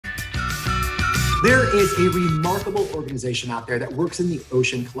There is a remarkable organization out there that works in the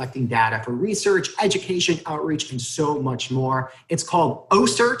ocean collecting data for research, education, outreach, and so much more. It's called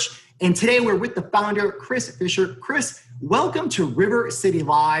Ocearch. And today we're with the founder, Chris Fisher. Chris, welcome to River City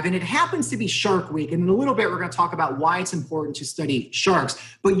Live. And it happens to be Shark Week. And in a little bit, we're going to talk about why it's important to study sharks.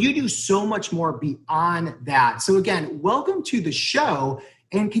 But you do so much more beyond that. So again, welcome to the show.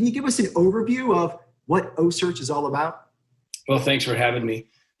 And can you give us an overview of what Ocearch is all about? Well, thanks for having me.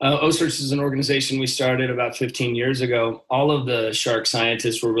 Ocearch is an organization we started about 15 years ago. All of the shark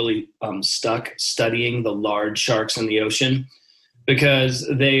scientists were really stuck studying the large sharks in the ocean because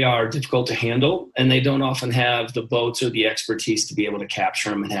they are difficult to handle and they don't often have the boats or the expertise to be able to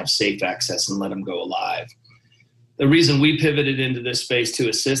capture them and have safe access and let them go alive. The reason we pivoted into this space to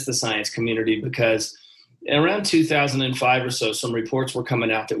assist the science community because around 2005 or so, some reports were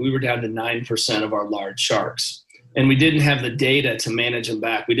coming out that we were down to 9% of our large sharks. And we didn't have the data to manage them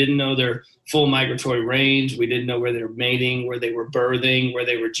back. We didn't know their full migratory range. We didn't know where they were mating, where they were birthing, where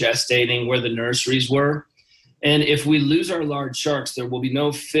they were gestating, where the nurseries were. And if we lose our large sharks, there will be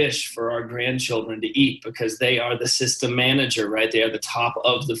no fish for our grandchildren to eat because they are the system manager, right? They are the top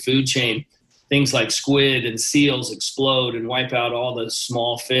of the food chain. Things like squid and seals explode and wipe out all the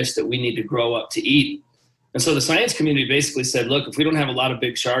small fish that we need to grow up to eat. And so the science community basically said, look, if we don't have a lot of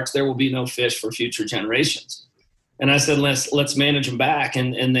big sharks, there will be no fish for future generations. And I said, let's manage them back.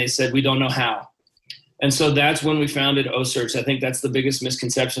 And they said, we don't know how. And so that's when we founded Ocearch. I think that's the biggest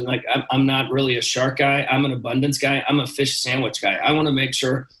misconception. Like, I'm not really a shark guy. I'm an abundance guy. I'm a fish sandwich guy. I want to make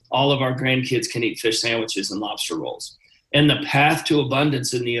sure all of our grandkids can eat fish sandwiches and lobster rolls. And the path to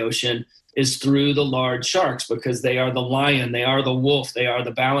abundance in the ocean is through the large sharks because they are the lion, they are the wolf, they are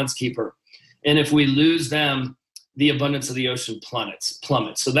the balance keeper. And if we lose them, the abundance of the ocean plummets.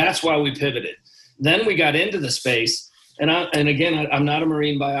 So that's why we pivoted. Then we got into the space, and again, I'm not a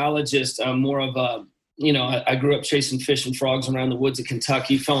marine biologist. I'm more of a, I grew up chasing fish and frogs around the woods of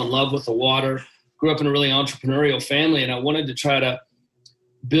Kentucky, fell in love with the water, grew up in a really entrepreneurial family, and I wanted to try to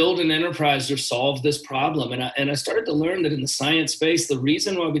build an enterprise to solve this problem. And I started to learn that in the science space, the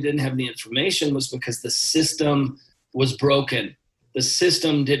reason why we didn't have the information was because the system was broken. The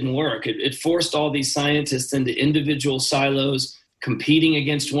system didn't work. It forced all these scientists into individual silos, competing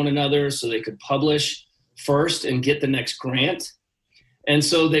against one another so they could publish first and get the next grant. And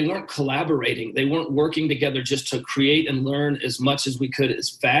so they weren't collaborating. They weren't working together just to create and learn as much as we could,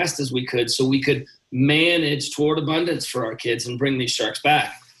 as fast as we could, so we could manage toward abundance for our kids and bring these sharks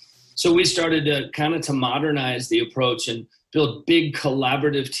back. So we started to modernize the approach and build big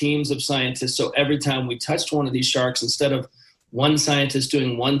collaborative teams of scientists. So every time we touched one of these sharks, instead of one scientist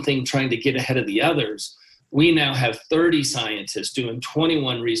doing one thing, trying to get ahead of the others, we now have 30 scientists doing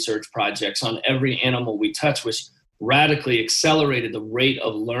 21 research projects on every animal we touch, which radically accelerated the rate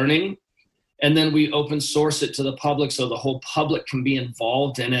of learning. And then we open source it to the public so the whole public can be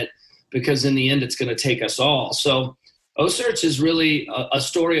involved in it because in the end, it's going to take us all. So Ocearch is really a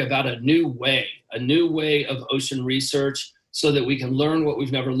story about a new way of ocean research so that we can learn what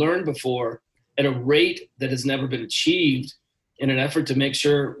we've never learned before at a rate that has never been achieved in an effort to make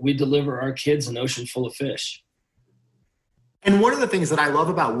sure we deliver our kids an ocean full of fish. And one of the things that I love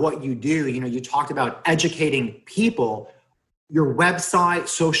about what you do, you talked about educating people, your website,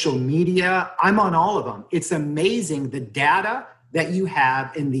 social media, I'm on all of them. It's amazing the data that you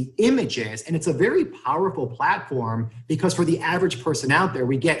have in the images, and it's a very powerful platform because for the average person out there,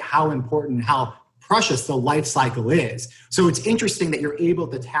 we get how important, how precious the life cycle is. So it's interesting that you're able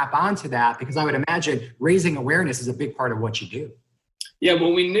to tap onto that because I would imagine raising awareness is a big part of what you do. Yeah,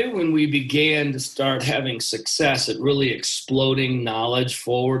 well, we knew when we began to start having success at really exploding knowledge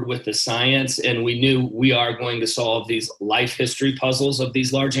forward with the science, and we knew we are going to solve these life history puzzles of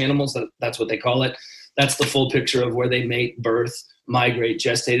these large animals. That's what they call it. That's the full picture of where they mate, birth, migrate,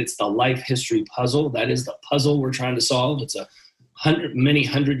 gestate. It's the life history puzzle. That is the puzzle we're trying to solve. It's a many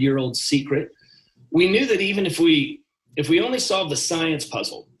hundred-year-old secret. We knew that even if we only solved the science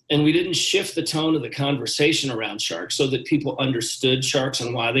puzzle and we didn't shift the tone of the conversation around sharks so that people understood sharks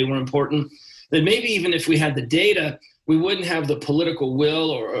and why they were important, that maybe even if we had the data, we wouldn't have the political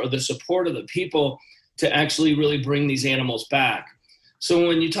will or the support of the people to actually really bring these animals back. So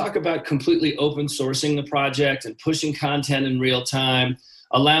when you talk about completely open sourcing the project and pushing content in real time,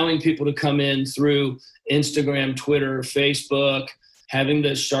 allowing people to come in through Instagram, Twitter, Facebook, having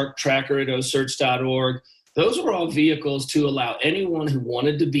the shark tracker at ocearch.org, those were all vehicles to allow anyone who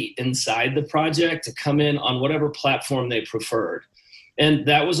wanted to be inside the project to come in on whatever platform they preferred. And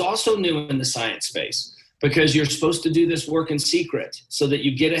that was also new in the science space because you're supposed to do this work in secret so that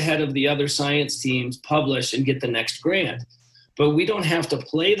you get ahead of the other science teams, publish, and get the next grant. But we don't have to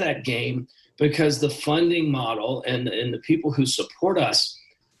play that game because the funding model and the people who support us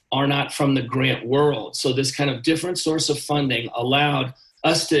are not from the grant world. So this kind of different source of funding allowed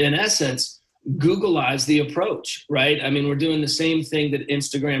us to, in essence, Googleize the approach, right? I mean, we're doing the same thing that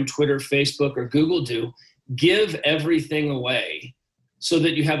Instagram, Twitter, Facebook, or Google do. Give everything away so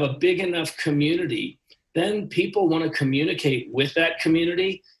that you have a big enough community. Then people want to communicate with that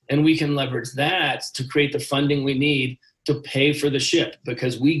community, and we can leverage that to create the funding we need to pay for the ship,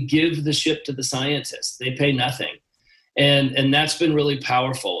 because we give the ship to the scientists. They pay nothing. And that's been really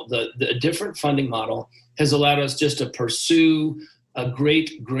powerful. The different funding model has allowed us just to pursue a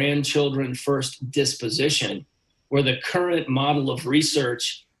great grandchildren first disposition, where the current model of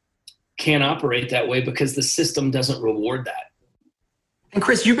research can't operate that way because the system doesn't reward that. And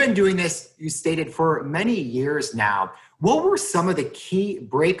Chris, you've been doing this, you stated, for many years now. What were some of the key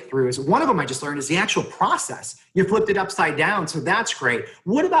breakthroughs? One of them I just learned is the actual process. You flipped it upside down, so that's great.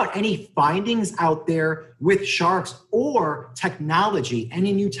 What about any findings out there with sharks or technology,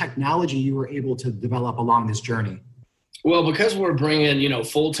 any new technology you were able to develop along this journey? Well, because we're bringing,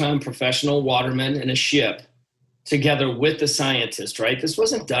 full-time professional watermen in a ship together with the scientist, right? This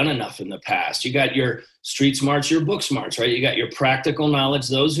wasn't done enough in the past. You got your street smarts, your book smarts, right? You got your practical knowledge,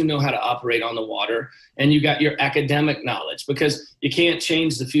 those who know how to operate on the water, and you got your academic knowledge, because you can't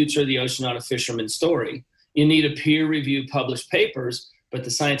change the future of the ocean on a fisherman's story. You need a peer-reviewed published papers, but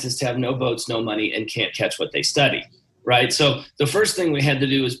the scientists have no boats, no money, and can't catch what they study, right? So the first thing we had to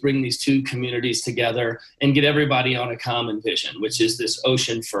do is bring these two communities together and get everybody on a common vision, which is this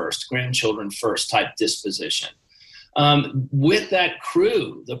ocean first, grandchildren first type disposition. With that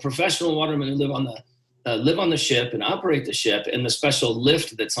crew, the professional watermen who live on the ship and operate the ship, and the special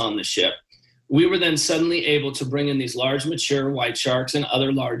lift that's on the ship, we were then suddenly able to bring in these large mature white sharks and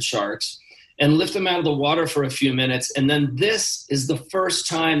other large sharks and lift them out of the water for a few minutes. And then this is the first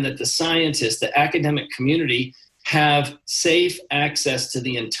time that the scientists, the academic community, have safe access to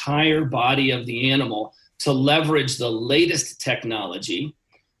the entire body of the animal to leverage the latest technology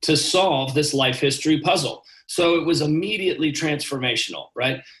to solve this life history puzzle. So it was immediately transformational,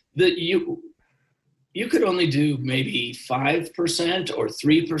 right? That you could only do maybe 5% or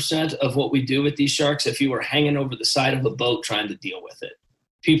 3% of what we do with these sharks if you were hanging over the side of a boat trying to deal with it.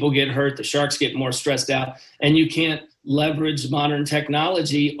 People get hurt, the sharks get more stressed out, and you can't leverage modern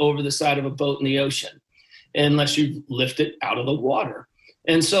technology over the side of a boat in the ocean unless you lift it out of the water.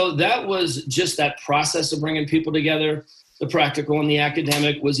 And so that was just that process of bringing people together. The practical and the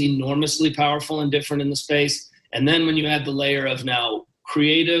academic was enormously powerful and different in the space. And then when you add the layer of now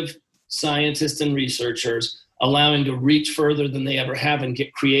creative scientists and researchers allowing to reach further than they ever have and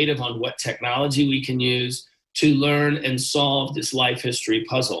get creative on what technology we can use to learn and solve this life history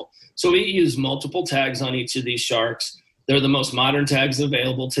puzzle. So we use multiple tags on each of these sharks. They're the most modern tags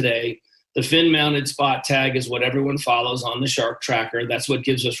available today. The fin-mounted spot tag is what everyone follows on the shark tracker. That's what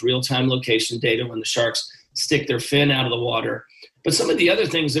gives us real-time location data when the sharks stick their fin out of the water. But some of the other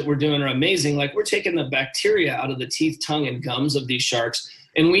things that we're doing are amazing. Like, we're taking the bacteria out of the teeth, tongue, and gums of these sharks.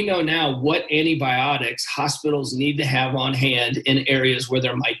 And we know now what antibiotics hospitals need to have on hand in areas where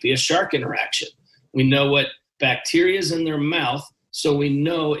there might be a shark interaction. We know what bacteria is in their mouth, so we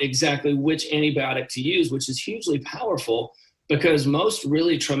know exactly which antibiotic to use, which is hugely powerful, because most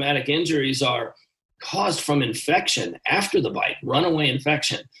really traumatic injuries are caused from infection after the bite, runaway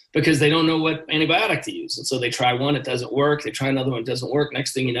infection, because they don't know what antibiotic to use. And so they try one, it doesn't work. They try another one, it doesn't work.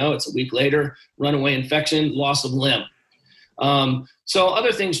 Next thing you know, it's a week later, runaway infection, loss of limb. So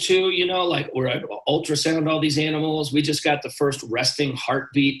other things too, like we're at ultrasound all these animals. We just got the first resting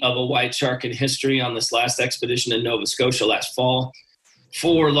heartbeat of a white shark in history on this last expedition in Nova Scotia last fall.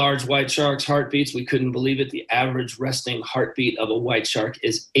 4 large white sharks' heartbeats. We couldn't believe it. The average resting heartbeat of a white shark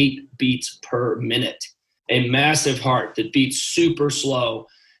is 8 beats per minute. A massive heart that beats super slow.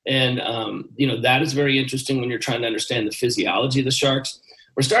 And, that is very interesting when you're trying to understand the physiology of the sharks.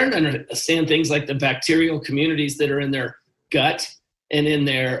 We're starting to understand things like the bacterial communities that are in their gut and in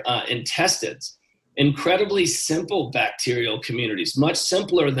their intestines. Incredibly simple bacterial communities, much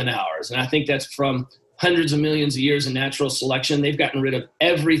simpler than ours. And I think that's from hundreds of millions of years of natural selection. They've gotten rid of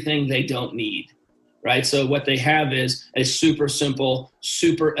everything they don't need, right? So what they have is a super simple,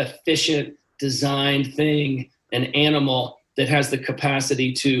 super efficient designed thing, an animal that has the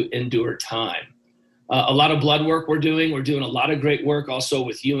capacity to endure time. A lot of blood work we're doing. We're doing a lot of great work also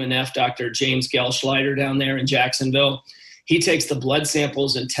with UNF, Dr. James Gelschleider down there in Jacksonville. He takes the blood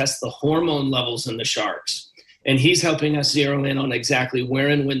samples and tests the hormone levels in the sharks. And he's helping us zero in on exactly where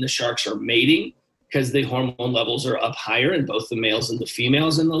and when the sharks are mating, because the hormone levels are up higher in both the males and the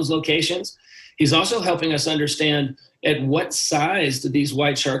females in those locations. He's also helping us understand, at what size do these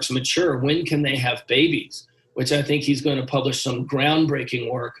white sharks mature? When can they have babies? Which I think he's going to publish some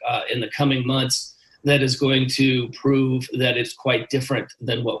groundbreaking work in the coming months that is going to prove that it's quite different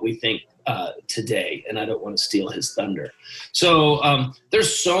than what we think today. And I don't want to steal his thunder. So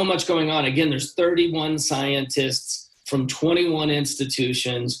there's so much going on. Again, there's 31 scientists from 21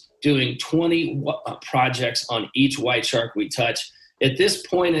 institutions doing 20 projects on each white shark we touch. At this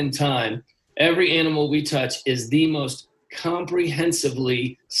point in time, every animal we touch is the most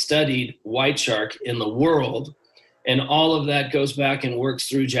comprehensively studied white shark in the world. And all of that goes back and works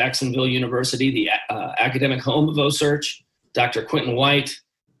through Jacksonville University, the academic home of Ocearch, Dr. Quentin White,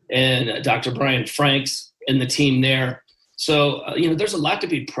 and Dr. Brian Franks and the team there. So, there's a lot to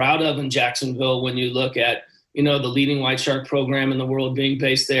be proud of in Jacksonville when you look at, the leading white shark program in the world being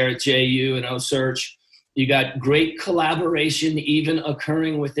based there at JU and Ocearch. You got great collaboration even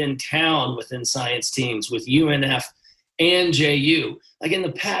occurring within town, within science teams with UNF and JU. Like in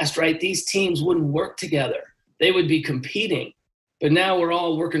the past, right, these teams wouldn't work together. They would be competing. But now we're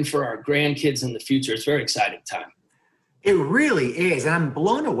all working for our grandkids in the future. It's a very exciting time. It really is. And I'm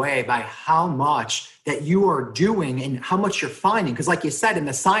blown away by how much that you are doing and how much you're finding. Because like you said, in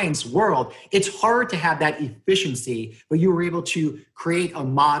the science world, it's hard to have that efficiency, but you were able to create a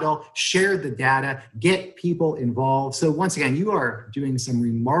model, share the data, get people involved. So once again, you are doing some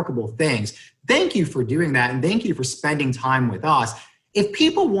remarkable things. Thank you for doing that. And thank you for spending time with us. If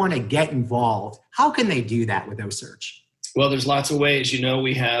people want to get involved, how can they do that with Ocearch? Well, there's lots of ways.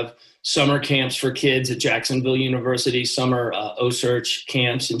 We have summer camps for kids at Jacksonville University, summer Ocearch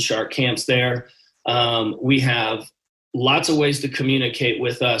camps and shark camps there. We have lots of ways to communicate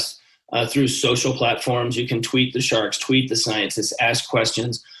with us through social platforms. You can tweet the sharks, tweet the scientists, ask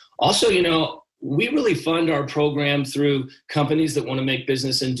questions. Also, we really fund our program through companies that want to make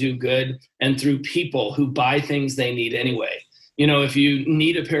business and do good, and through people who buy things they need anyway. If you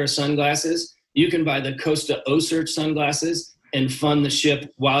need a pair of sunglasses, you can buy the Costa Ocearch sunglasses and fund the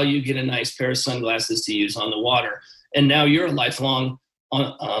ship while you get a nice pair of sunglasses to use on the water. And now you're a lifelong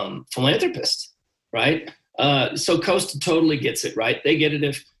philanthropist, right? So Costa totally gets it, right? They get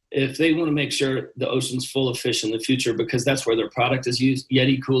it if they want to make sure the ocean's full of fish in the future, because that's where their product is used.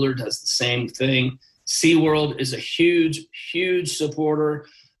 Yeti Cooler does the same thing. SeaWorld is a huge, huge supporter.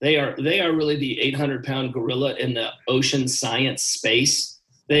 They are really the 800-pound gorilla in the ocean science space.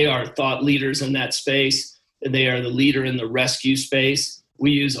 They are thought leaders in that space. They are the leader in the rescue space. We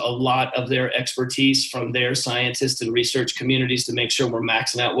use a lot of their expertise from their scientists and research communities to make sure we're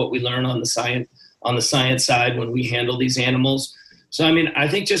maxing out what we learn on the science side when we handle these animals. So, I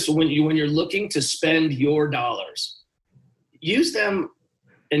think just when you're looking to spend your dollars, use them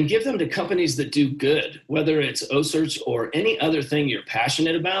and give them to companies that do good, whether it's Ocearch or any other thing you're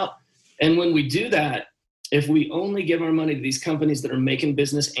passionate about. And when we do that, if we only give our money to these companies that are making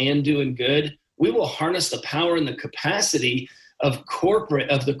business and doing good, we will harness the power and the capacity of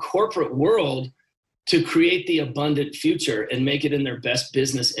the corporate world to create the abundant future and make it in their best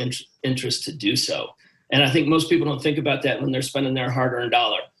business interest to do so. And I think most people don't think about that when they're spending their hard-earned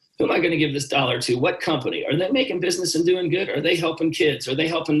dollar. Who am I going to give this dollar to? What company? Are they making business and doing good? Are they helping kids? Are they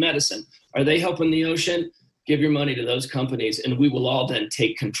helping medicine? Are they helping the ocean? Give your money to those companies, and we will all then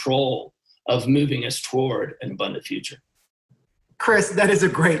take control of moving us toward an abundant future. Chris, that is a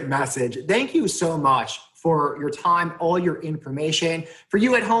great message. Thank you so much for your time, all your information. For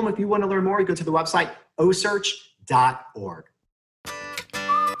you at home, if you want to learn more, you go to the website ocearch.org.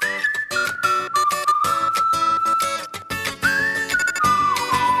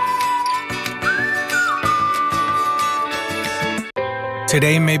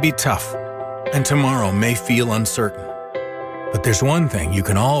 Today may be tough, and tomorrow may feel uncertain. But there's one thing you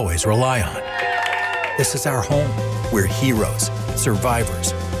can always rely on. This is our home. We're heroes,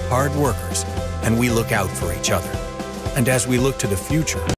 survivors, hard workers, and we look out for each other. And as we look to the future,